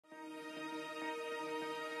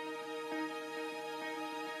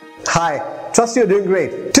Hi, trust you're doing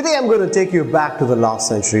great. Today I'm going to take you back to the last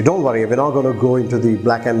century. Don't worry, we're not going to go into the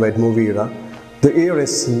black and white movie era. The year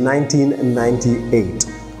is 1998.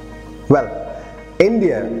 Well,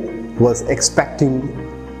 India was expecting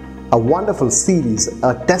a wonderful series,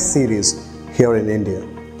 a test series here in India.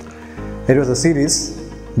 It was a series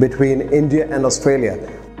between India and Australia.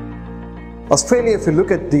 Australia, if you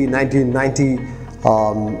look at the 1990,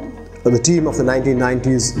 the team of the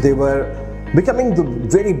 1990s, they were becoming the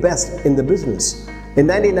very best in the business. In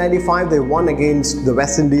 1995, they won against the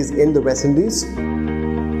West Indies in the West Indies.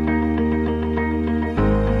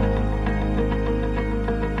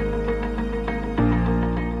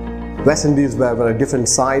 West Indies were a different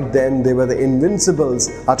side then. They were the invincibles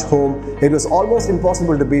at home. It was almost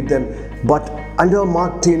impossible to beat them, but under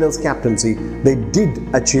Mark Taylor's captaincy, they did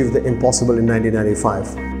achieve the impossible in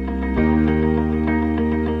 1995.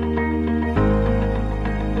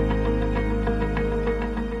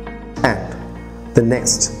 And the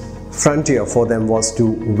next frontier for them was to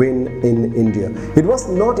win in India. It was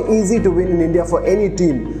not easy to win in India for any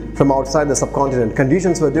team from outside the subcontinent.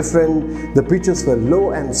 Conditions were different, the pitches were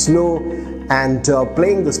low and slow, and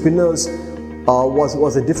playing the spinners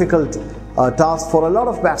was a difficult task for a lot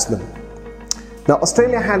of batsmen. Now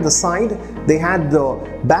Australia had the side, they had the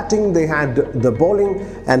batting, they had the bowling,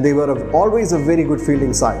 and they were always a very good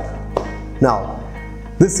fielding side. Now,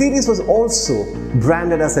 the series was also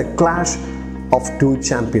branded as a clash of two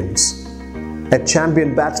champions. A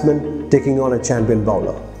champion batsman taking on a champion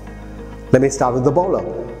bowler. Let me start with the bowler.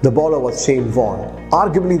 The bowler was Shane Warne,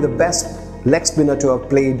 arguably the best leg spinner to have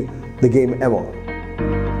played the game ever.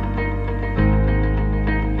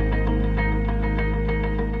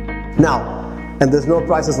 Now, and there's no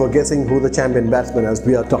prizes for guessing who the champion batsman is.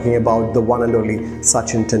 We are talking about the one and only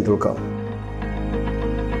Sachin Tendulkar.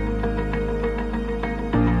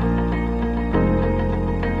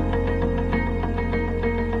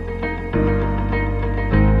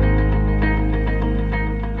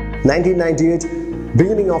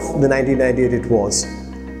 Beginning of the 1998 it was.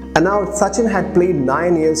 And now Sachin had played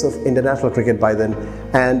 9 years of international cricket by then,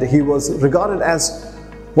 and he was regarded as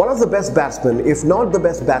one of the best batsmen, if not the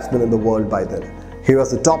best batsman in the world by then. He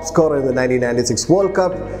was the top scorer in the 1996 World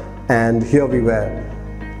Cup, and here we were,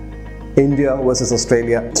 India versus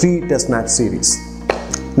Australia, 3 test match series.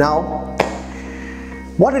 Now,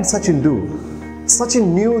 what did Sachin do?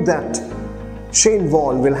 Sachin knew that Shane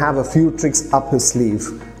Warne will have a few tricks up his sleeve,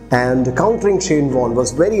 and countering Shane Warne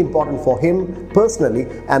was very important for him personally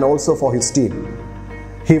and also for his team.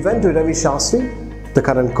 He went to Ravi Shastri, the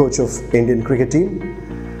current coach of Indian cricket team,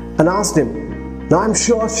 and asked him, now I'm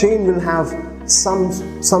sure Shane will have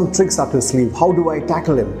some tricks up his sleeve. How do I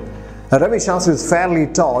tackle him? Ravi Shastri is fairly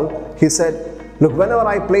tall. He said, look, whenever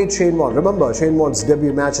I played Shane Warne, remember Shane Warne's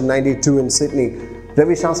debut match in '92 in Sydney,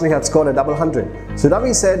 Ravi Shastri had scored a double hundred. So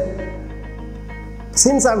Ravi said,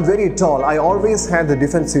 since I'm very tall, I always had the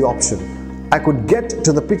defensive option. I could get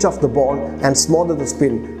to the pitch of the ball and smother the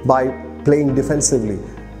spin by playing defensively.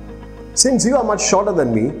 Since you are much shorter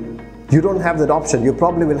than me, you don't have that option. You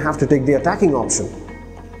probably will have to take the attacking option.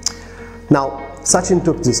 Now, Sachin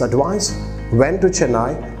took this advice, went to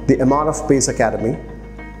Chennai, the MRF Pace Academy,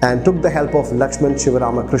 and took the help of Lakshman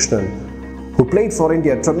Sivaramakrishnan, who played for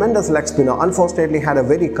India, tremendous leg spinner, unfortunately had a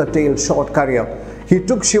very curtailed short career. He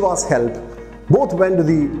took Shiva's help. Both went to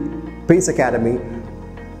the Pace Academy,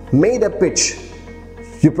 made a pitch.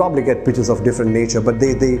 You probably get pitches of different nature, but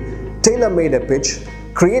they tailor-made a pitch,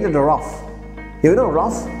 created a rough. You know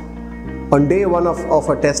rough? On day one of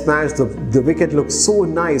a test match, the wicket looks so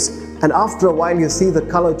nice, and after a while you see the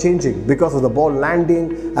color changing because of the ball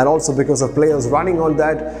landing and also because of players running on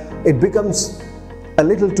that. It becomes a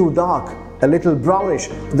little too dark, a little brownish.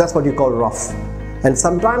 That's what you call rough. And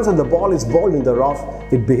sometimes when the ball is bowled in the rough,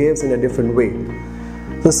 it behaves in a different way.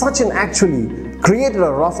 So Sachin actually created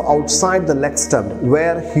a rough outside the leg stump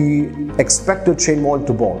where he expected Shane Warne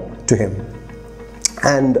to bowl to him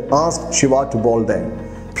and asked Shiva to bowl there.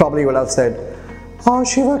 Probably would have said,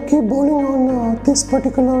 Shiva, keep bowling on this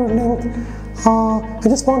particular length. I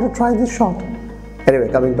just want to try this shot.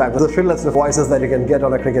 Anyway, coming back, the thrillest voices that you can get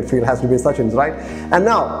on a cricket field has to be Sachin's, right? And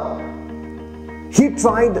now, he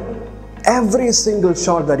tried every single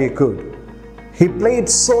shot that he could. He played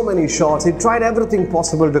so many shots, he tried everything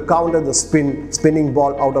possible to counter the spinning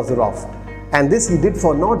ball out of the rough. And this he did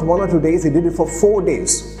for not 1 or 2 days, he did it for 4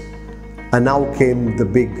 days. And now came the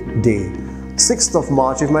big day. 6th of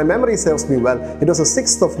March, if my memory serves me well, it was the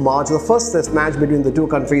 6th of March, the first test match between the two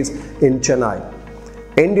countries in Chennai.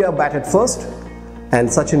 India batted first, and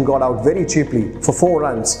Sachin got out very cheaply for 4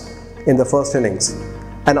 runs in the first innings.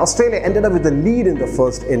 And Australia ended up with the lead in the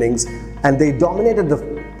first innings, and they dominated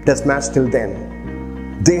the test match till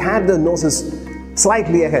then. They had their noses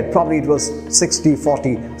slightly ahead. Probably it was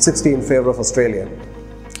 60-40, 60 in favor of Australia.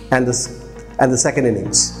 And the second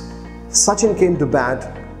innings, Sachin came to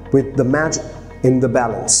bat with the match in the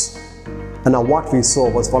balance. And now what we saw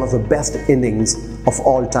was one of the best innings of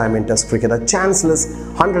all time in Test cricket. A chanceless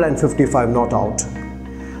 155 not out.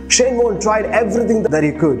 Shane Warne tried everything that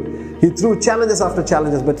he could. He threw challenges after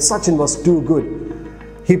challenges, but Sachin was too good.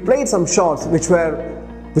 He played some shots which were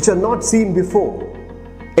not seen before.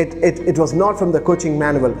 It was not from the coaching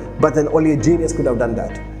manual, but then only a genius could have done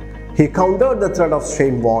that. He countered the threat of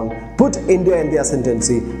Shane Warne, put India in the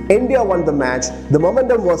ascendancy. India won the match. The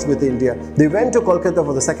momentum was with India. They went to Kolkata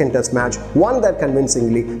for the second test match, won that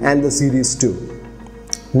convincingly, and the series too.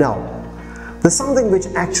 Now, there's something which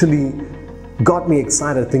actually got me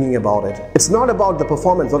excited thinking about it. It's not about the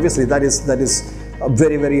performance. Obviously, that is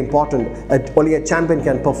very, very important. Only a champion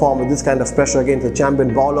can perform with this kind of pressure against a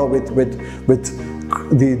champion bowler with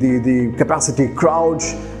the capacity crowd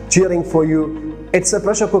cheering for you. It's a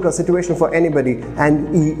pressure cooker situation for anybody,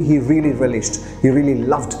 and he really relished. He really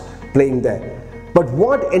loved playing there. But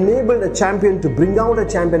what enabled a champion to bring out a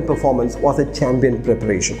champion performance was a champion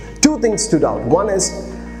preparation. Two things stood out. One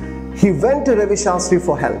is he went to Ravi Shastri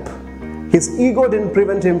for help. His ego didn't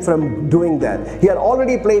prevent him from doing that. He had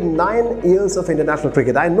already played 9 years of international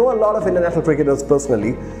cricket. I know a lot of international cricketers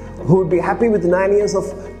personally who would be happy with 9 years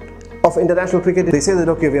of international cricket. They say that,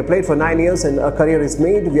 okay, we have played for 9 years and our career is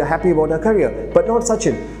made, we are happy about our career. But not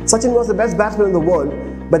Sachin. Sachin was the best batsman in the world,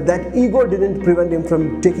 but that ego didn't prevent him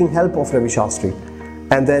from taking help of Ravi Shastri.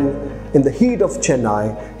 And then in the heat of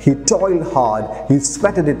Chennai, he toiled hard, he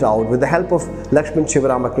sweated it out with the help of Lakshman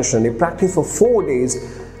Shivaramakrishnan. He practiced for 4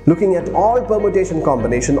 days, looking at all permutation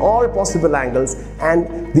combination, all possible angles,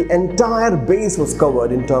 and the entire base was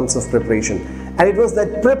covered in terms of preparation. And it was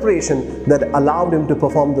that preparation that allowed him to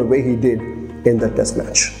perform the way he did in the test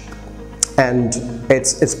match. And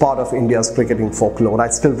it's part of India's cricketing folklore. I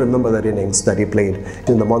still remember that innings that he played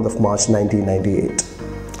in the month of March 1998.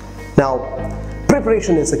 Now,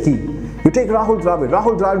 preparation is the key. You take Rahul Dravid.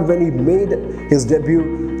 Rahul Dravid, when he made his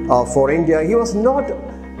debut for India, he was not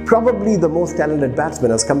probably the most talented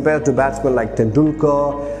batsman as compared to batsmen like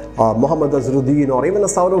Tendulkar, Mohammad Azharuddin, or even a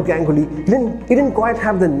Sourav Ganguly. He didn't quite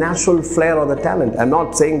have the natural flair or the talent. I'm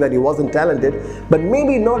not saying that he wasn't talented, but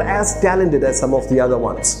maybe not as talented as some of the other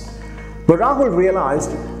ones. But Rahul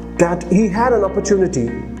realized that he had an opportunity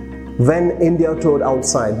when India toured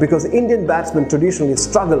outside, because Indian batsmen traditionally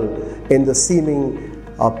struggle in the seeming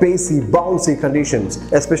pacey, bouncy conditions,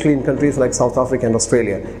 especially in countries like South Africa and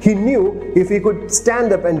Australia. He knew if he could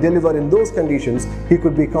stand up and deliver in those conditions, he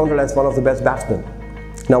could be counted as one of the best batsmen.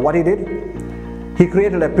 Now what he did? He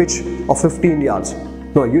created a pitch of 15 yards.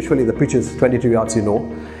 No, usually the pitch is 22 yards, you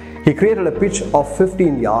know. He created a pitch of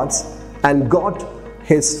 15 yards and got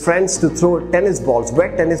his friends to throw tennis balls,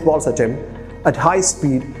 wet tennis balls at him at high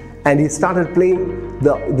speed, and he started playing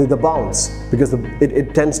the bounce, because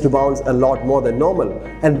it tends to bounce a lot more than normal.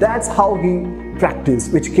 And that's how he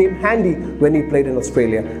practiced, which came handy when he played in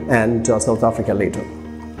Australia and South Africa later.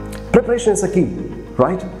 Preparation is the key,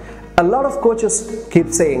 right? A lot of coaches keep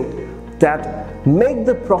saying that make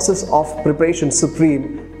the process of preparation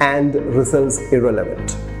supreme and results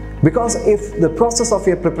irrelevant. Because if the process of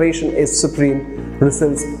your preparation is supreme,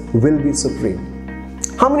 results will be supreme.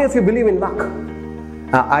 How many of you believe in luck?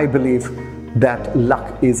 I believe that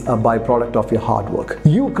luck is a byproduct of your hard work.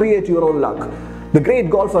 You create your own luck. The great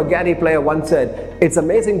golfer Gary Player once said, "It's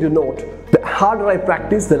amazing to note, the harder I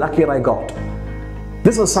practice, the luckier I got."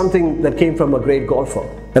 This was something that came from a great golfer.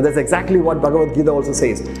 And that's exactly what Bhagavad Gita also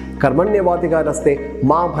says. Karmanyavadika raste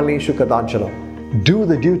ma bhaleshu kadanchana. Do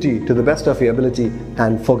the duty to the best of your ability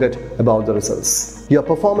and forget about the results. Your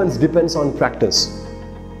performance depends on practice.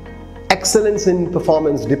 Excellence in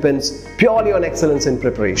performance depends purely on excellence in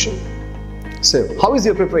preparation. So, how is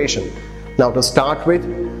your preparation? Now, to start with,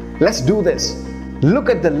 let's do this.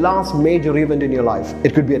 Look at the last major event in your life.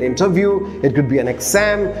 It could be an interview, it could be an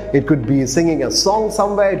exam, it could be singing a song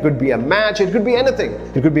somewhere, it could be a match, it could be anything.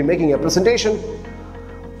 It could be making a presentation.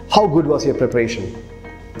 How good was your preparation?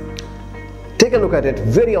 Take a look at it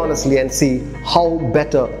very honestly and see how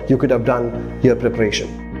better you could have done your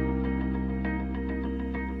preparation.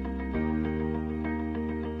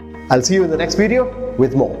 I'll see you in the next video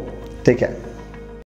with more. Take care.